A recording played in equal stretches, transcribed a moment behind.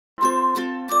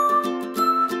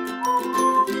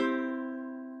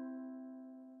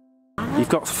You've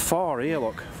got 4 here,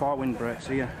 look, 4 windbreaks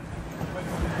here.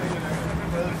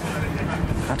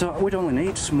 We'd only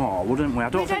need small, wouldn't we? I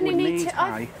don't think we'd need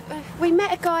high. We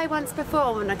met a guy once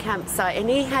before on a campsite and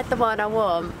he had the one I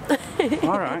want.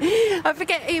 Alright. I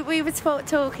forget, we were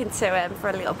talking to him for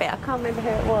a little bit, I can't remember who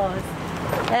it was.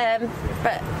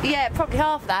 But yeah, probably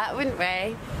half that, wouldn't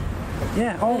we?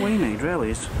 Yeah, all we need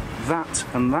really is that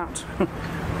and that.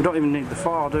 We don't even need the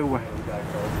 4, do we?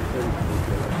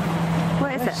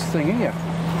 What is this it? Thing here.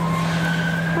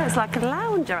 Well, it's like a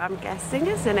lounger, I'm guessing,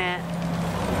 isn't it?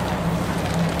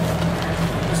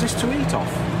 Is this to eat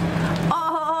off?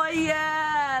 Oh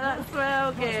yeah, that's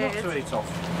well good. It's not to eat off.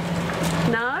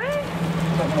 No? I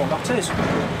don't know what that is.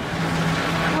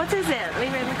 What is it?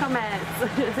 Leave it in the comments.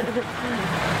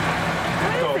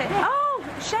 What is it? Oh,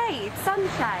 shade,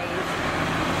 sunshade.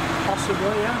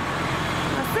 Possibly, yeah.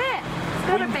 That's it. It's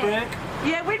got a bit. Windbreak.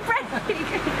 Yeah, windbreak.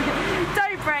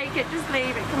 Don't break it, just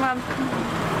leave it, come on.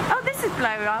 Oh, this is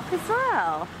blown up as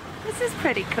well. This is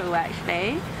pretty cool,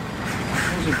 actually.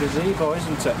 It's a gazebo,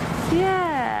 isn't it?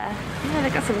 Yeah. Yeah,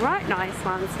 they've got some right nice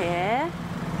ones here.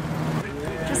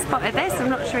 Just spotted this, I'm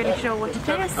not really sure what it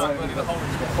is.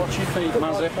 What's your feet,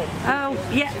 Mazzy? Oh,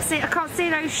 yeah, see, I can't see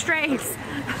those strings.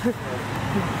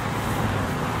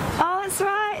 Oh, it's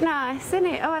right nice, isn't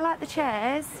it? Oh, I like the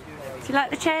chairs. Do you like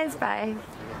the chairs, babe?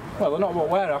 Well, they're not what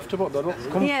we're after, but they look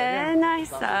comfy. Yeah, nice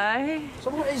though. So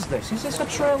what is this? Is this a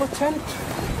trailer tent?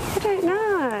 I don't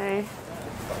know.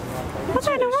 I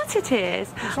don't know what it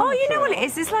is. Oh, you know what it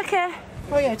is? It's like a...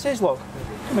 Oh yeah, it is, look.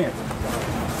 Come here.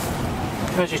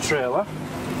 There's your trailer.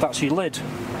 That's your lid.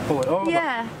 Pull it over.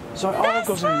 Yeah. So it all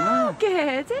goes in there.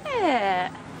 Good, isn't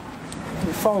it?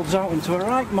 It folds out into a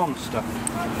right monster.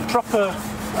 Proper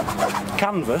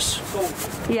canvas.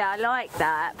 Yeah, I like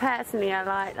that. Personally, I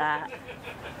like that.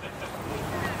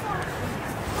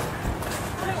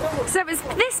 So it's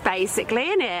this basically,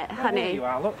 isn't it, honey? There you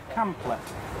are, look, Camplet.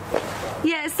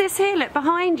 Yeah, it's this here, look,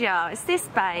 behind you. It's this,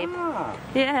 babe. Ah.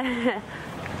 Yeah.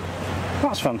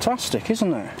 That's fantastic,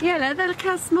 isn't it? Yeah, look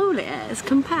how small it is,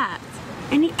 compact.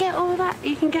 And you get all that,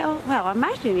 you can get all, well, I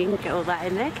imagine you can get all that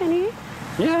in there, can you?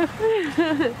 Yeah.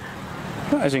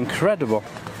 That is incredible.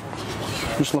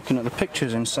 Just looking at the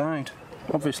pictures inside.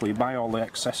 Obviously you buy all the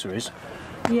accessories.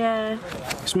 Yeah.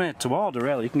 It's made to order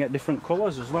really, you can get different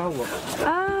colours as well, look.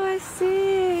 Oh, I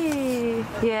see.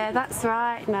 Yeah, that's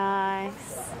right,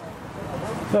 nice.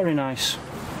 Very nice.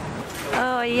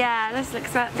 Oh yeah, this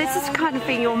looks like, this is the kind of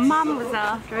thing your mum was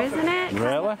after, isn't it?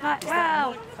 Really? Like,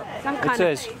 well, some kind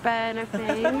of burner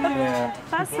thing. Yeah.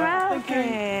 That's well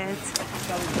good.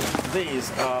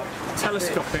 These are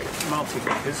telescopic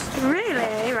multi-cookers.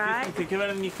 Really, right? If you think of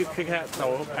anything you could cook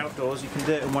outdoors, you can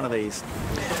do it in one of these.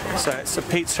 So it's a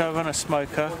pizza oven, a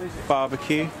smoker,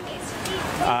 barbecue. You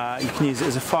can use it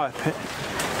as a fire pit.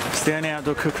 It's the only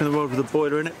outdoor cooker in the world with a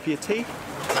boiler in it for your tea.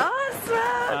 Oh, it's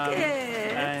well good.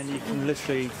 And you can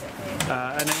literally,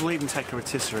 and it will even take a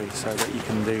rotisserie so that you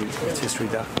can do rotisserie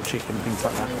duck or chicken, things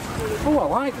like that. Oh, I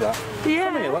like that.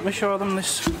 Yeah. Come here, let me show them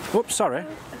this. Whoops, sorry.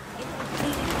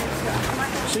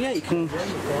 So yeah, you can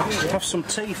have some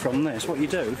tea from this. What you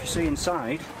do, if you see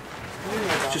inside,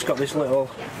 it's just got this little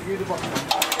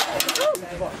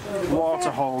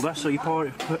water holder, so you pour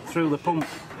it through the pump,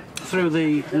 through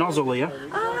the nozzle here.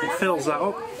 It fills that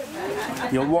up.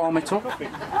 You'll warm it up.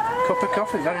 Cup of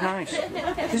coffee, very nice.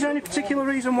 Is there any particular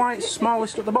reason why it's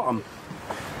smallest at the bottom?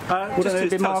 Would it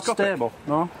be more stable?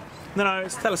 No? No,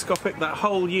 it's telescopic. That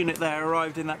whole unit there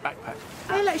arrived in that backpack.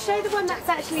 Oh look, show the one that's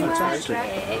actually working.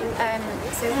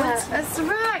 That's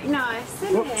right nice,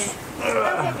 isn't it?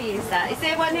 How heavy is that? Is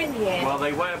there one in here? Well,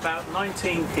 they weigh about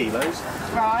 19 kilos.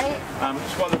 Right.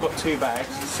 That's why they've got 2 bags,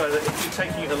 so that if you're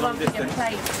taking it a long distance,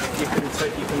 you can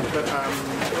put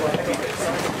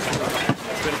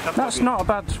That's not a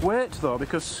bad weight though,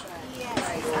 because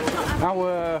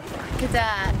our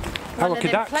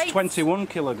Kadak's 21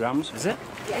 kilograms. Is it?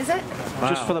 Is it?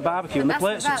 Just for the barbecue, and the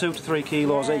plates are 2 to 3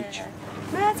 kilos each.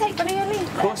 May I take one of your leaves?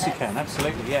 Of course you can,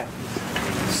 absolutely, yeah.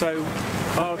 So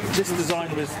this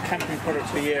design was Camping Product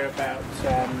of the Year about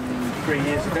 3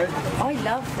 years ago. I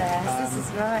love this. This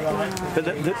is right. But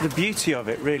the beauty of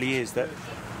it really is that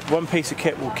one piece of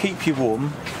kit will keep you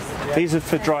warm. These are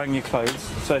for drying your clothes.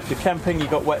 So if you're camping, you've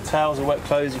got wet towels or wet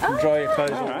clothes, you can dry your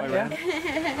clothes all the way around.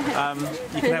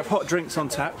 You can have hot drinks on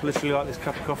tap, literally like this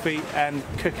cup of coffee, and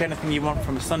cook anything you want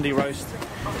from a Sunday roast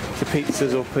to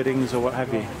pizzas or puddings or what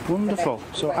have you. Wonderful.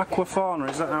 So Aquafauna,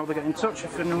 is that how they get in touch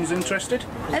if anyone's interested?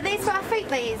 Are these what I think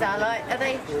these are? Like, are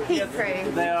they heat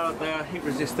proof? They are heat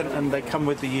resistant and they come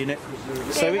with the unit.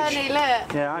 So honey,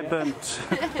 look. Yeah, I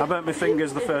burnt my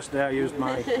fingers the first day I used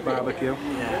my barbecue.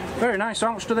 Very nice.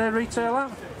 How much do they retail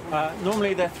at?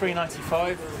 Normally they're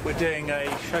 $3.95. We're doing a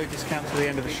show discount to the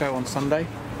end of the show on Sunday,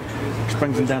 which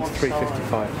brings them down to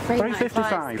 $3.55.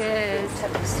 $3.55. Good.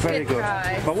 Very good.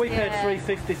 Price. But we paid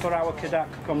 $3.50 for our Kodak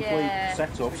complete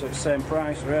setup, so it's the same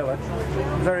price really.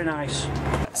 Very nice.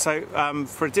 So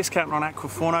for a discount on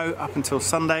Aquaforno up until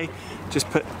Sunday, just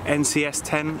put NCS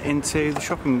 10 into the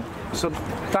shopping. So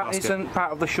that basket. isn't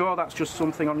part of the show, that's just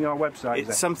something on your website,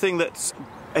 It's something that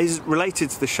is related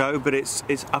to the show, but it's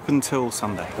up until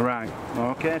Sunday. Right,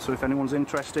 okay, so if anyone's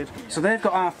interested. So they've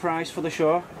got half price for the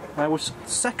show.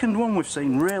 Second one we've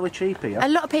seen, really cheap here. A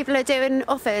lot of people are doing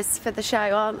offers for the show,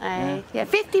 aren't they? Yeah,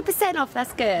 50% off,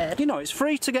 that's good. You know, it's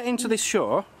free to get into this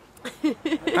show.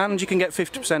 And you can get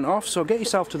 50% off, so get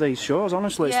yourself to these shows,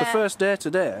 honestly. It's the first day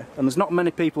today, and there's not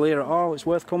many people here at all, it's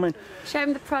worth coming. Show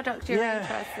them the product you're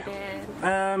interested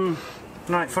in.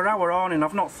 Right, for our awning,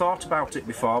 I've not thought about it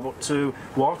before, but to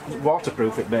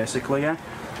waterproof it basically, yeah?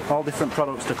 All different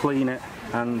products to clean it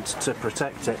and to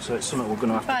protect it, so it's something we're going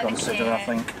to have to consider, I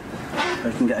think.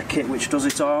 We can get a kit which does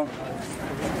it all.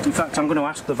 In fact, I'm going to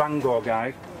ask the Van Gogh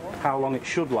guy how long it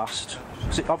should last.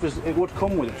 Obviously, it would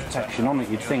come with a protection on it,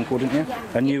 you'd think, wouldn't you?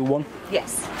 A new one.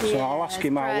 Yes. So I'll ask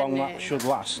him how long that should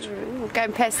last. We'll go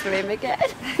and pester him again.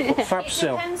 Fab It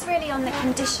Sil. depends really on the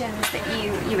conditions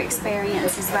that you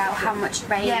experience as well, how much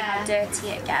rain, how dirty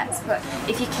it gets. But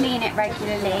if you clean it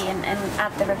regularly and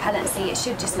add the repellency, it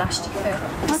should just last you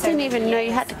for I didn't even know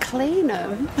you had to clean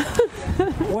them.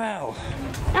 Well,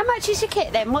 How much is your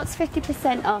kit then? What's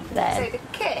 50% off then? So the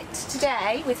kit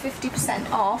today with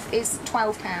 50% off is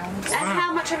 £12. And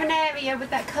how much of an area would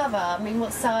that cover? I mean,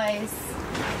 what size?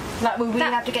 Like, will we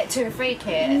have to get 2 or 3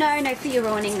 kits? No, for your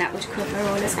awning that would cover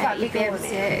all of quite it. You'd be big able to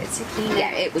clean it.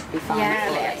 Yeah, it would be fine.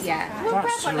 Yeah. We'll grab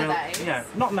that's one of really, those. yeah,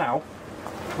 not now.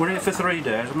 We're here for 3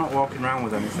 days, I'm not walking around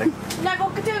with anything. No,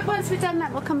 we'll do it once we've done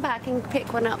that. We'll come back and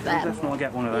pick one up I'll then. definitely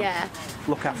get one of them. Yeah.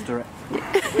 Look after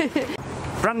it.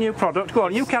 Brand new product, go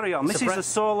on, you carry on. This is the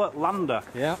solar lander.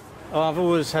 Yeah. Oh, I've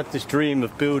always had this dream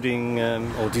of building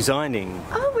or designing.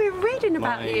 Oh, we're reading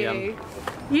about you.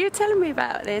 You're telling me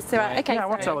about this, right? Okay. Yeah,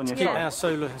 we're telling you. Our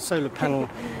solar panel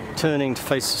turning to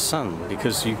face the sun,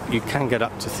 because you can get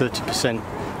up to 30%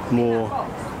 more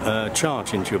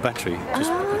charge into your battery.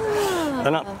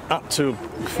 And up to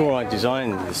before I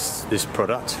designed this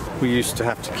product, we used to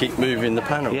have to keep moving the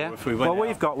panel. Yeah. If we went Well,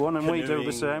 we've got one and we do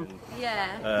the canoeing,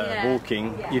 same.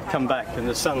 walking, you'd come back and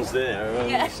the sun's there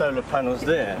and the solar panel's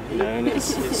there. You know, and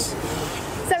it's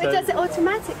So it does it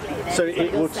automatically then? so is what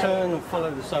it you're will saying? turn and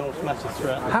follow the sun automatically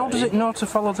throughout the How day. does it know to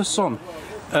follow the sun?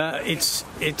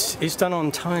 It's done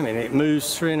on timing. It moves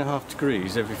 3.5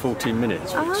 degrees every 14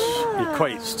 minutes, which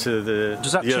equates to the.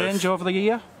 Does that the change Earth. over the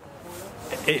year?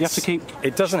 You have to keep.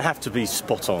 It doesn't have to be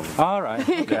spot on. All right.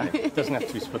 Okay. It doesn't have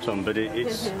to be spot on, but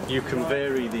it's you can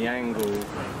vary the angle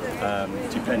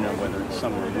depending on whether it's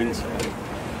summer or winter.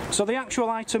 So the actual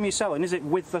item you're selling, is it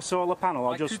with the solar panel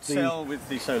or I just could the? sell with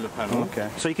the solar panel. Okay.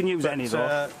 So you can use any of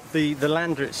those. The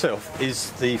lander itself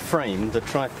is the frame, the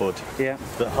tripod Yeah.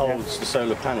 that holds the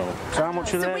solar panel. So how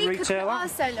much are So they we could put retail our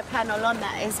at? solar panel on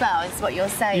that as well, is what you're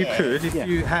saying? You could if Yeah.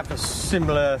 you have a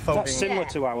similar folding. That's similar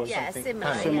to ours. Yeah,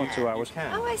 similar. Similar yeah. to ours.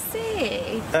 Oh, I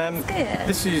see. Um, Good.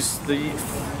 This is the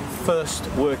first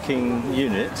working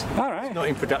unit. All right. Not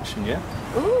in production yet.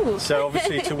 Ooh. So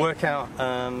obviously to work out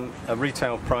a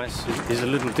retail price is a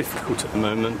little difficult at the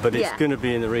moment, but it's Yeah. going to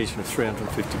be in the region of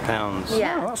 £350.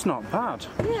 Yeah. Oh, that's not bad.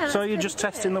 Yeah, so that's you're just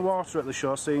pretty testing good. the water at the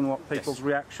show, seeing what people's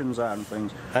reactions are and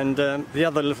things. And the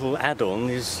other little add-on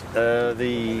is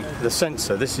the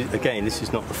sensor. This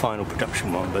is not the final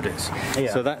production one, but it's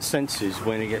so that senses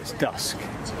when it gets dusk,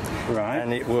 Right.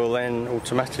 and it will then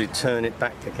automatically turn it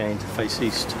back again to face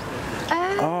east.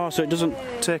 Oh, so it doesn't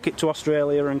take it to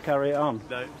Australia and carry it on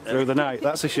No. through the night.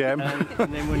 That's a shame. And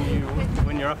then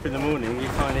when you're up in the morning, you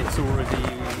find it's already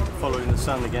following the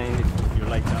sun again if you're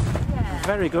late up.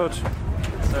 Very good.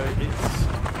 So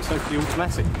it's totally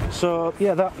automatic. So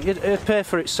yeah, it'd pay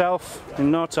for itself in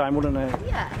no time, wouldn't it?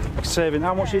 Yeah. Saving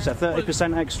how much is that?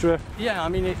 30% extra Yeah, I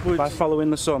mean it would. by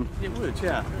following the sun. It would,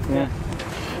 yeah. Yeah.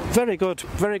 Very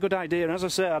good idea. And as I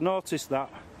say, I noticed that.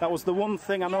 That was the one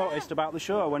thing I noticed about the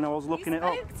show when I was looking it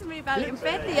up. You spoke to me about it in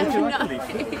bed the other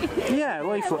night. Yeah,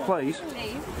 leaflet, please.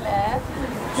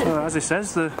 So as it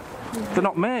says, they're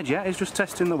not made yet. It's just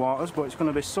testing the waters, but it's going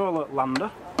to be solar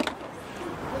lander.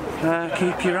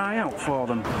 Keep your eye out for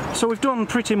them. So we've done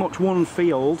pretty much one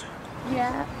field.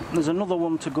 Yeah. There's another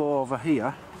one to go over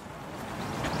here.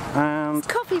 And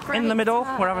Coffee break in the middle,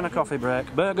 time. we're having a coffee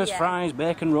break. Burgers, Yeah. fries,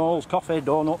 bacon rolls, coffee,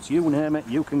 donuts, you name it,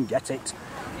 you can get it.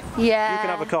 Yeah. You can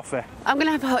have a coffee. I'm going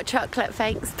to have a hot chocolate,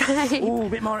 thanks, babe. Ooh, a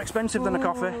bit more expensive than a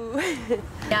coffee.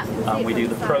 Yeah. And we do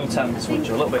the Pro tents, which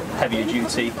are a little bit heavier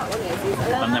duty,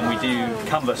 and then we do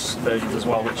canvas versions as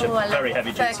well, which are very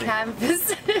heavy duty.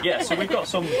 Canvas. Yeah, so we've got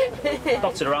some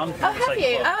dotted around. Oh, have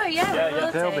you? Oh,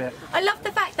 yeah. They'll be. I love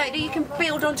the fact though that you can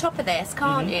build on top of this,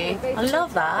 can't you? I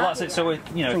love that. Well, that's it. So, you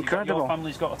know, if your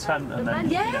family's got a tent, and then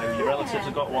you know, your relatives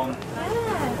have got one,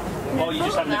 or you're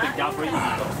just having a big gathering, you've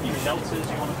got a few shelters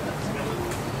you want to connect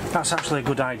together. That's actually a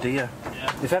good idea.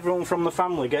 Yeah. If everyone from the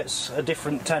family gets a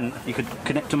different tent, you could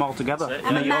connect them all together. That's it,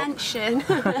 And a mansion.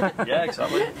 Yeah,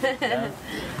 exactly. Yeah.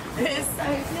 It's so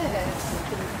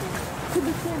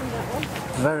good.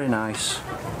 Very nice.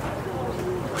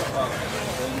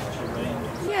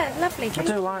 Yeah, lovely. I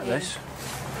do like this.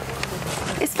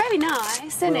 It's very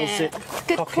nice, isn't Little it? zip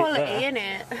Good pocket quality, there. isn't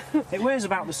it? It weighs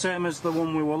about the same as the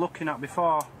one we were looking at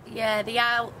before. Yeah, the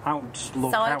outdoor,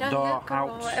 Outdoor, or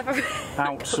whatever.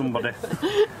 out somebody.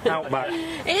 Outback.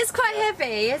 It is quite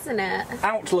heavy, isn't it?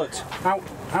 Outlet. Out.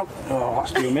 Oh,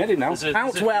 that's too many now.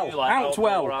 Outwell.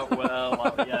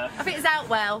 Outwell. Yeah. I think it's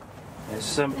Outwell.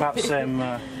 It's about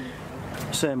the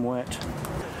same weight.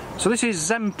 So this is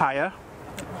Zempire,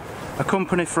 a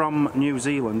company from New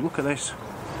Zealand. Look at this.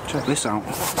 Check this out.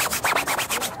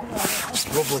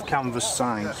 Lovely canvas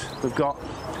signs. We've got,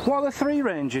 what are the three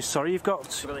ranges? Sorry, you've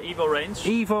got We've got the Evo range.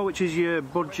 Evo, which is your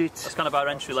budget. That's kind of our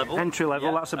entry level. Entry level,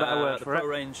 Yeah. that's a better word the for Pro it.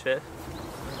 range here.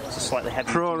 It's a slightly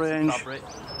heavier Pro range. fabric.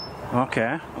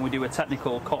 Okay. And we do a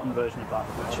technical cotton version of that,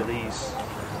 which are these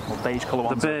beige colour The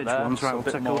ones. beige ones, right, we'll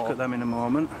take a look at them in a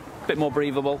moment. A bit more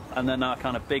breathable, and then our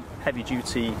kind of big, heavy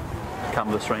duty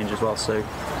canvas range as well. So we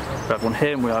have one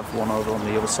here and we have one over on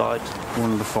the other side.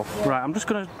 Wonderful. Right, I'm just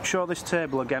going to show this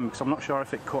table again because I'm not sure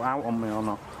if it cut out on me or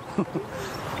not. I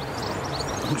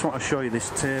just want to show you this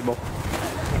table.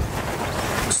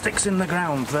 Sticks in the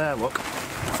ground there, look.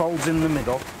 Folds in the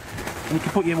middle. And you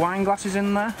can put your wine glasses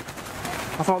in there.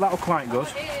 I thought that was quite good.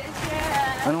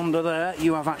 And under there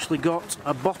you have actually got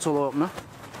a bottle opener.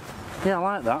 Yeah, I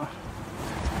like that.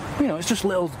 You know, it's just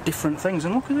little different things.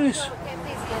 And look at this.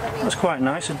 That's quite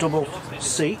nice, a double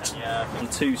seat. Yeah,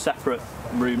 and two separate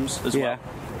rooms as well.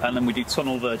 And then we do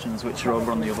tunnel versions, which are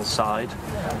over on the other side.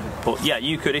 But yeah,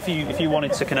 you could, if you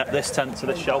wanted to connect this tent to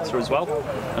this shelter as well,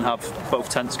 and have both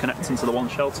tents connecting to the one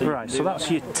shelter. Right, so that's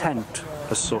your tent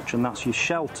as such, and that's your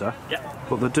shelter. Yeah.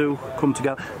 But they do come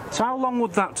together. So how long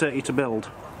would that take you to build?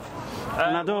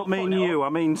 And I don't mean you, I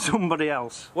mean somebody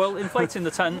else. Well, inflating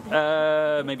the tent,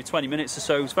 maybe 20 minutes or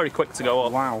so. It's very quick to go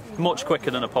up. Wow. Much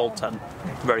quicker than a pole tent.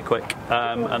 Very quick.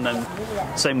 And then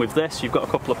same with this. You've got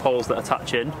a couple of poles that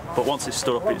attach in, but once it's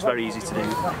stood up, it's very easy to do.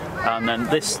 And then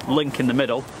this link in the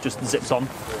middle just zips on.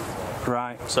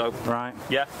 Right. So, right.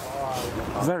 Yeah.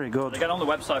 Very good. And again, on the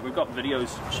website, we've got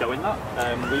videos showing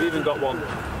that. We've even got one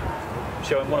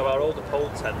showing one of our older pole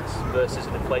tents versus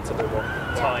an inflatable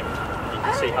one. Time.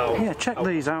 See how, yeah, check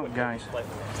these out, guys.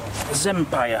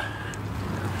 Zempire.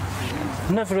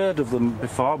 Never heard of them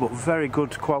before, but very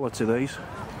good quality, these.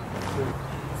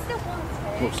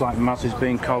 Looks like Maz is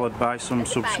being collared by some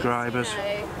subscribers.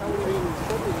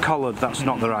 Collared, that's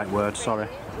not the right word, sorry.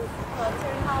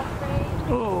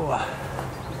 Oh.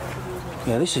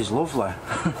 Yeah, this is lovely.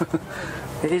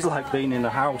 It is like being in a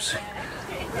house.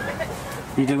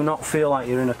 You do not feel like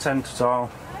you're in a tent at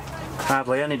all.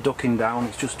 Hardly any ducking down,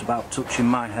 it's just about touching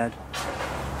my head.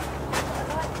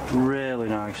 Really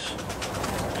nice.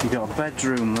 You've got a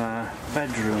bedroom there,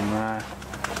 bedroom there,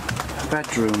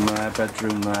 bedroom there,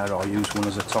 bedroom there, or use one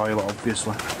as a toilet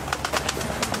obviously.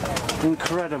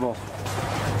 Incredible.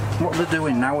 What they're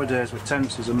doing nowadays with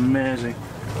tents is amazing.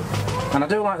 And I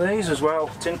do like these as well,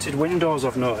 tinted windows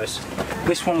I've noticed.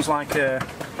 This one's like a,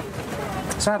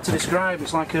 it's hard to describe,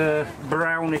 it's like a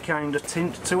browny kind of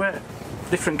tint to it.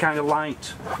 Different kind of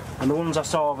light, and the ones I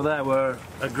saw over there were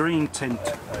a green tint.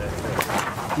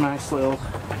 Nice little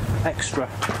extra.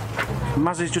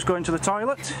 Mazzy's just going to the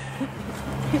toilet.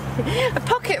 A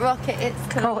pocket rocket, it's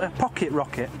called. Call it a pocket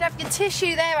rocket. You'd have your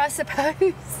tissue there, I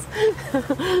suppose.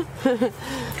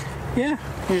 Yeah,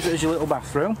 here's your little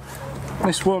bathroom.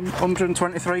 This one,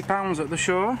 £123 at the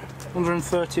show,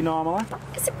 130 normally.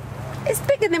 It's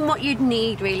bigger than what you'd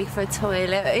need really for a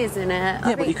toilet, isn't it?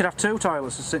 Yeah, but you could have two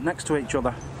toilets that sit next to each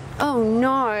other. Oh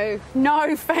no,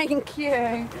 no thank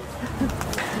you.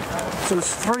 So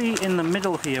there's three in the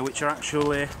middle here which are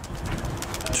actually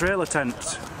trailer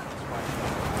tents.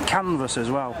 Canvas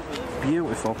as well,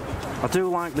 beautiful. I do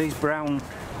like these brown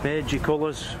beigey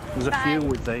colours, there's a few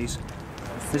with these.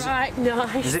 Right,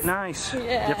 nice. Is it nice?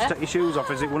 Yeah. You have to take your shoes off,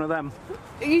 is it one of them?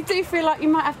 You do feel like you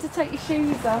might have to take your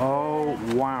shoes off.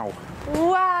 Oh, wow.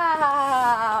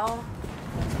 Wow!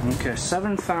 Okay,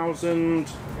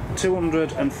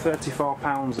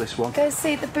 £7,234 this one. Go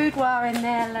see the boudoir in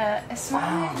there, look. It's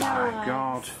right Oh my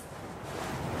god.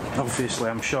 Obviously,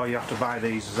 I'm sure you have to buy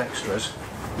these as extras.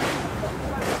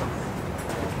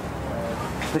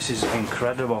 This is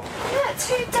incredible. Look,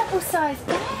 2 double-sized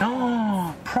beds.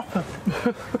 Oh, proper.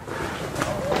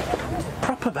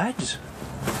 Proper beds.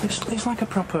 It's like a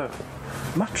proper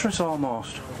mattress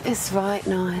almost. It's right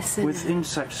nice, isn't With it?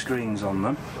 insect screens on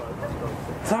them.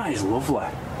 That is lovely.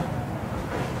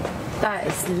 That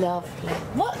is lovely.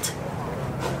 What?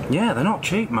 Yeah, they're not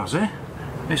cheap, Mazzy.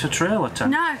 It's a trailer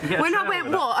tent. No, You get a when I trailer went,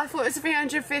 with it. what? I thought it was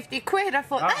 350 quid. I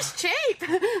thought, that's cheap.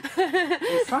 In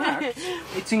fact,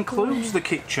 it includes the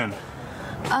kitchen.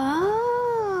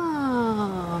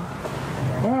 Oh.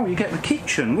 Wow, you get the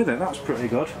kitchen with it. That's pretty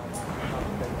good.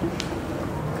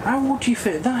 How would you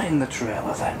fit that in the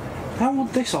trailer then? How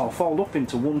would this all fold up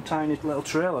into one tiny little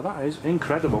trailer? That is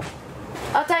incredible.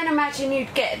 I don't imagine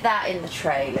you'd get that in the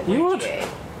trailer, You would? you?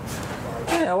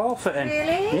 Yeah, it'll all fit in.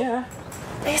 Really? Yeah.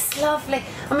 It's lovely.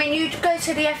 I mean, you'd go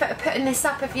to the effort of putting this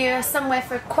up if you were somewhere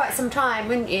for quite some time,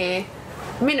 wouldn't you?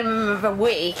 Minimum of a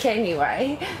week,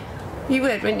 anyway. You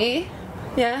would, wouldn't you?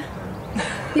 Yeah?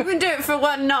 You wouldn't do it for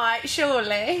one night,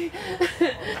 surely.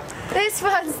 This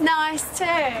one's nice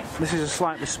too. This is a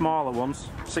slightly smaller one,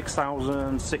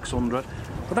 6,600.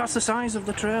 But that's the size of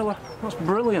the trailer. That's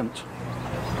brilliant.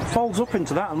 Folds up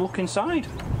into that and look inside.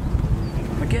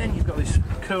 Again, you've got this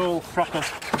cool, proper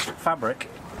fabric.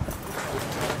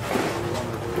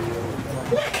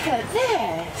 Look at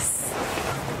this.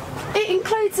 It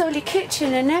includes all your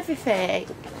kitchen and everything.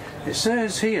 It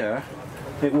says here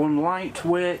it won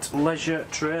Lightweight Leisure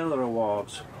Trailer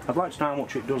Awards. I'd like to know how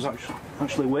much it does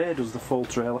actually weigh, does the full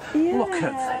trailer. Yeah. Look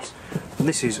at this.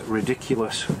 This is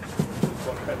ridiculous.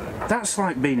 That's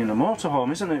like being in a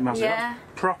motorhome, isn't it, Mazzy? Yeah. That's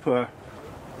proper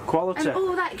quality. And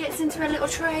all that gets into a little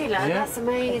trailer. Yeah. That's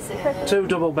amazing. 2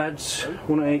 double beds,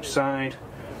 one at each side.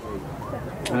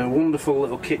 And a wonderful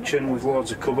little kitchen with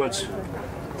loads of cupboards.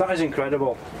 That is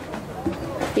incredible.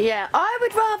 Yeah, I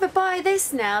would rather buy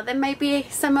this now than maybe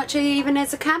so much even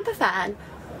as a camper van.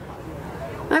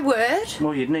 I would.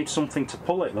 Well, you'd need something to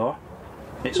pull it though.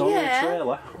 It's only a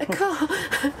trailer. A car.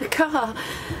 A car.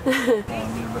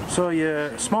 So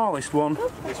your smallest one.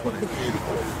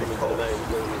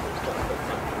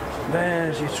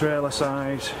 There's your trailer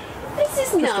size. This is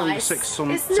Just under nice.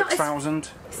 6,000.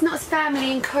 It's not as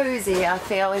family and cosy, I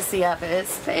feel, as the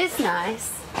others, but it's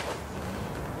nice.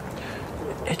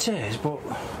 It is, but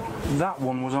that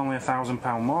one was only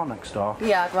 £1,000 more next door.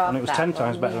 Yeah, I'd rather And it was that 10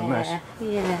 times one, better than this.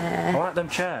 Yeah. I like them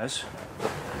chairs.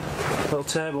 Little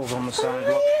tables on the side.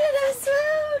 Look. Yeah, that's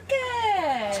well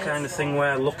good. It's the kind of thing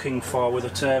we're looking for with a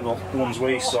table. The ones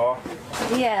we saw.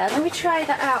 Yeah, let me try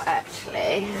that out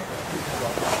actually.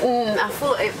 I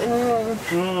thought it.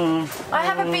 I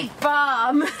have a big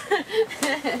bum.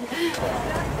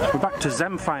 We're back to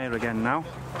Zemfire again now.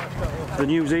 The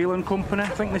New Zealand company. I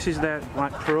think this is their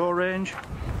like pro range.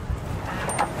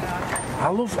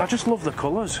 I just love the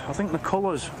colours. I think the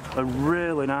colours are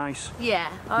really nice. Yeah,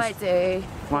 I do.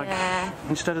 Like Yeah.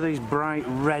 instead of these bright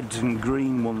red and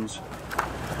green ones,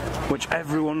 which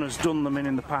everyone has done them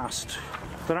in the past,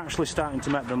 they're actually starting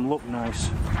to make them look nice.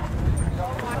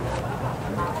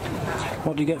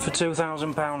 What do you get for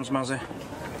 £2,000, Mazzy?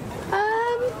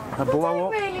 A blow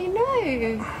up? I don't really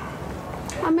know.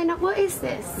 I mean, what is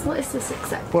this? What is this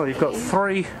exactly? Well, you've got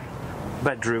 3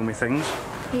 bedroomy things.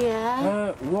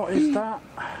 Yeah. What is that?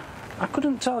 I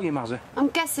couldn't tell you, Mazzy. I'm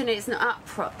guessing it's not up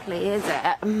properly, is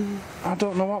it? I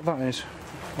don't know what that is.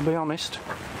 I'll be honest.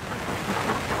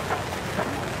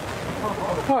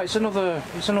 Oh, it's another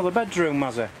bedroom,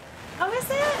 Mazzy. Oh, is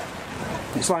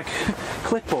it? It's like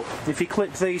clip up. If you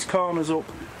clip these corners up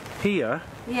here,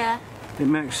 Yeah. it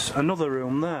makes another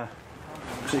room there.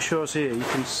 Because it shows here you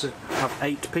can have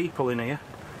 8 people in here.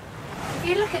 If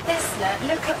you look at this,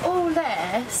 look at all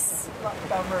this.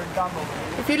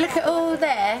 If you look at all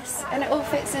this, and it all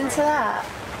fits into that.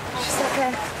 It's just like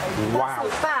a... Wow.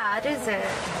 That's not bad, is it?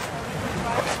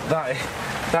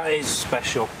 That is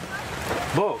special.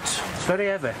 But it's very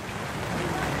heavy.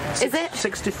 Is it?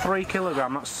 63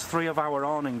 kilogram, that's 3 of our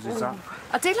awnings, is that?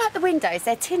 I do like the windows,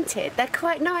 they're tinted. They're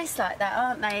quite nice like that,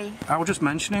 aren't they? I was just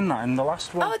mentioning that in the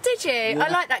last one. Oh, did you? Yeah. I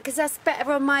like that because that's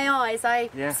better on my eyes. I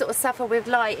sort of suffer with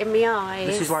light in my eyes.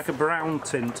 This is like a brown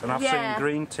tint, and I've seen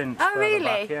green tint. Oh, further really?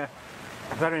 back, yeah.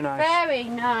 Very nice. Very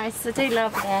nice. I do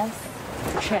love this.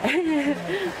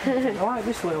 I like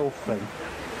this little thing.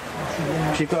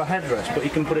 You've got a headrest, but you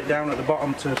can put it down at the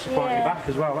bottom to support your back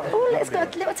as well. Oh, it's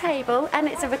got a little table and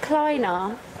it's a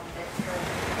recliner.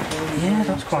 Yeah,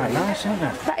 that's quite nice, isn't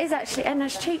it? That is actually, and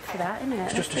it's cheap for that, isn't it?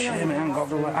 It's just a shame it hasn't got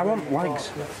the legs. I want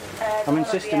legs. I'm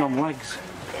insisting on legs.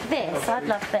 This, I'd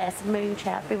love this,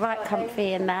 moonshot. Be right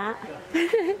comfy in that.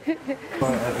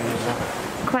 Quite heavy, is that?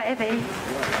 Quite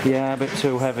heavy. Yeah, a bit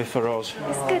too heavy for us.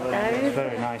 It's good though. It's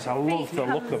very nice. I love the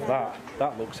look of that.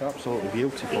 That looks absolutely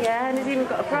beautiful. Yeah, and it's even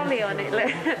got a brolly on it,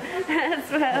 look.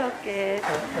 As well, good.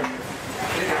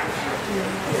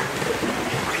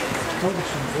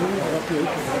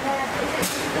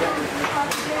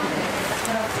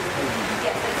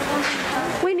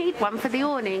 We need one for the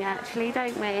awning actually,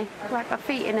 don't we? Like our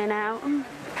feet in and out.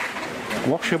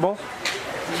 Washable.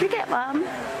 Should we get one?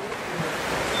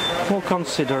 We'll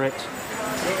consider it.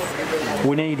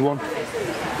 We need one.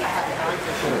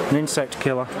 An insect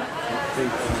killer.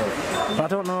 I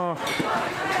don't know.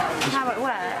 How it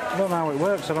works? I don't know how it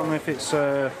works. I don't know if it's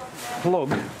a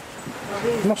plug.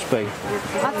 Must be.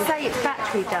 I'd say it's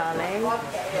battery, darling.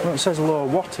 Well, it says low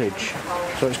wattage,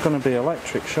 so it's going to be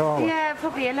electric, surely. Yeah,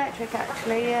 probably electric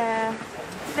actually, yeah.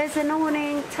 There's an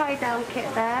awning tie-down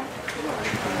kit there.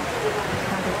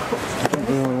 I don't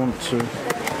really want to.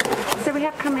 So we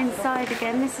have come inside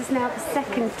again. This is now the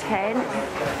second tent.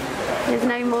 There's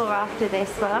no more after this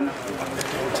one.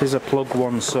 It is a plug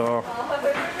one, so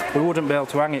we wouldn't be able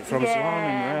to hang it from this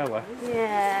awning, really.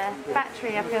 Yeah,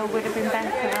 battery I feel would have been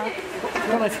better. I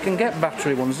don't know if you can get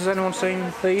battery ones. Has anyone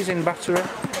seen these in battery?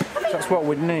 That's what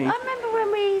we'd need. I remember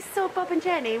when we saw Bob and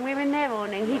Jenny and we were in their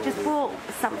awning, he just bought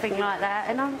something like that,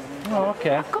 and I've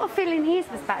got a feeling his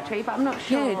was battery, but I'm not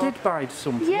sure. Yeah, he did buy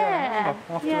something. Yeah,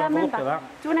 I'll have to have a look at that.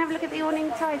 Do you want to have a look at the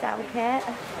awning tie-down kit?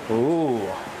 Ooh.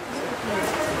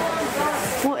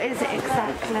 What is it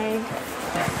exactly?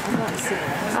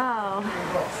 Oh,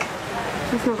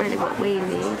 that's not really what we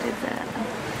need, is it?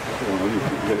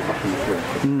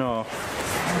 No.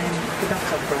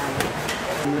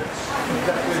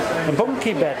 A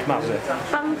bunkie bed, Mazzy.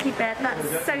 Bunkie bed,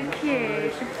 that's so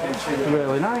cute.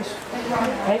 Really nice.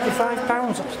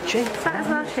 £85, that's cheap. That's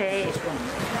not cheap.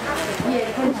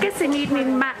 I'm guessing you'd need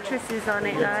mattresses on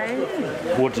it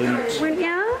though. Wouldn't. Wouldn't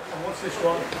you?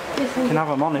 You can have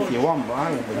them on if you want, but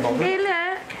I wouldn't be bothered. Here,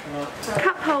 look.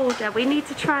 Cup holder. We need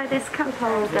to try this cup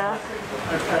holder.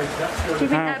 Do you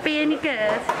think that'd be any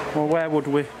good? Well, where would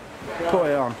we put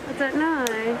it on? I don't know.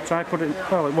 Try put it.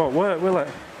 Well, it won't work, will it?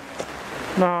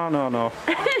 No, no, no.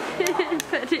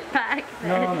 Put it back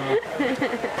then. No, no.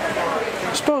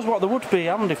 I suppose what there would be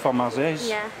handy for Mazzy is,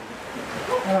 Yeah.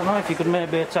 I don't know if you could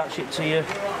maybe attach it to your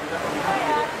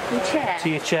chair. To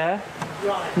your chair.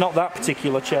 Not that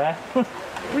particular chair.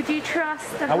 Would you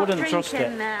trust a I hot wouldn't drink trust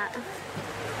in it. that?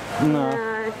 No. No.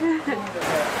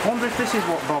 I wonder if this is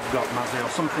what Bob got, Mazzy, or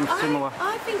something similar.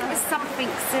 I think it was something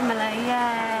similar,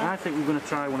 yeah. I think we're going to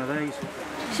try one of these.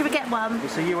 Should we get one?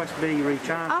 It's a USB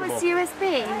rechargeable. Oh, it's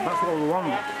USB? That's what we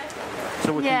want.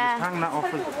 So we can just hang that off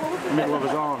the middle of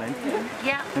his awning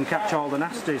and catch all the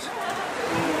nasties.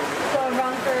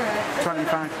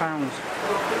 £25.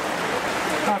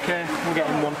 Okay, we're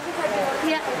getting one.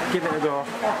 Yeah. Give it a go.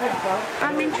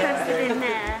 I'm interested in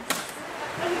this.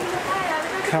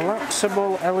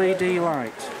 Collapsible LED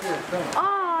light.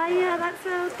 Oh, yeah, that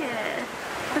sounds good.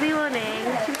 For the awning,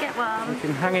 should we get one? You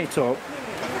can hang it up.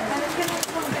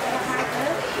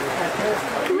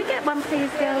 Can we get one, please,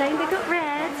 darling? We got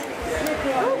red.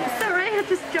 Oh, sorry, I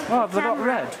just jumped. Oh, have they got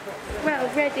red? Well,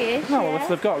 reddish. No, well, if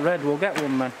they've got red, we'll get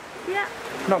one then. Yeah.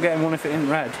 Not getting one if it isn't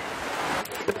red.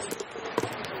 It's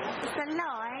a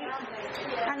light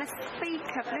and a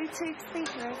speaker, Bluetooth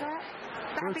speaker, is it?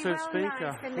 That'd be Bluetooth well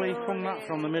speaker. nice in the We hung that awning.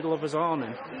 from the middle of his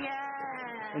awning.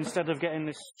 Yeah. Instead of getting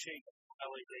this cheap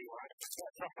LED light,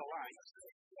 proper light,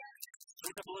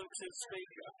 with a Bluetooth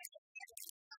speaker.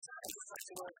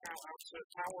 To work out how to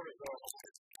power it though.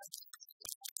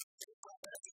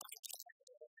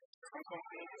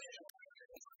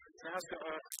 It has got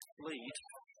a lead,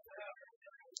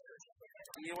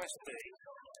 USB.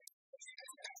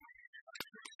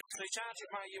 So you charge it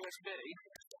by USB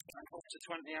and up to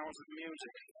 20 hours of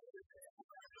music.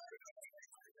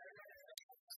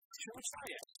 Shall we try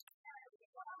it?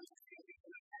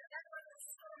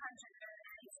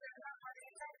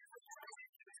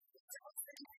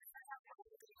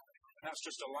 That's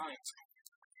just a light.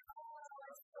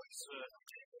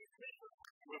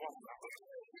 We want that.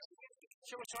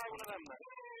 Shall we try one of them then?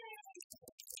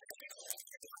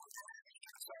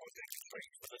 That would be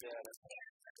great for the day then.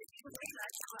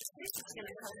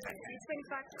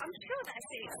 I'm sure that's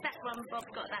the exact one Bob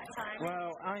got that time.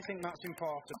 Well, I think that's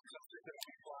important.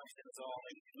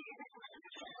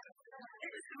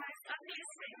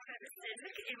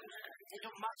 It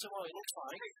doesn't matter what it looks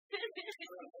like.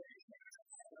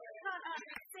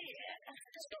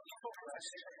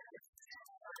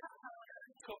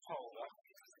 Cup holder.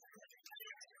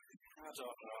 I don't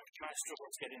know. Might struggle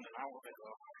to get in and out of it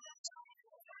though.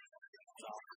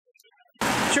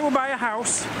 Should we buy a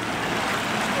house?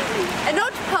 An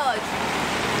odd pod.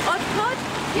 Odd pod?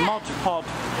 Yeah. Mod pod.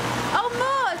 Oh,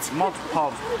 mod! Mod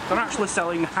pod. They're actually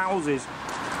selling houses.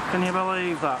 Can you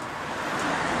believe that?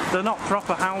 They're not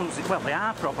proper houses. Well, they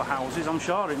are proper houses, I'm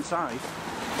sure, inside.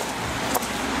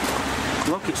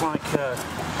 Look, it's like... It's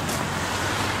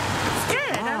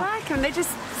good, I like them. They're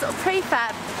just sort of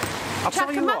prefab.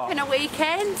 Chuck them up in a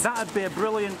weekend. That'd be a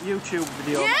brilliant YouTube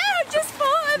video. Yeah, I just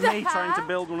thought of that. Me trying to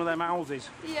build one of them houses.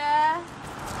 Yeah.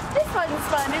 This one's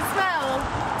fun as well.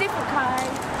 Different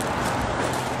kind.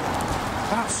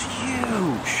 That's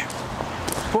huge.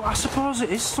 But I suppose it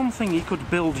is something you could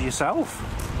build yourself.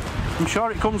 I'm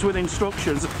sure it comes with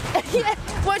instructions. Yeah.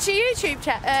 Watch your YouTube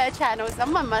channel.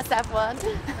 Someone must have one.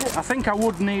 I think I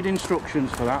would need instructions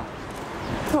for that.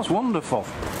 That's wonderful.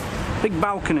 Big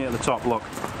balcony at the top, look.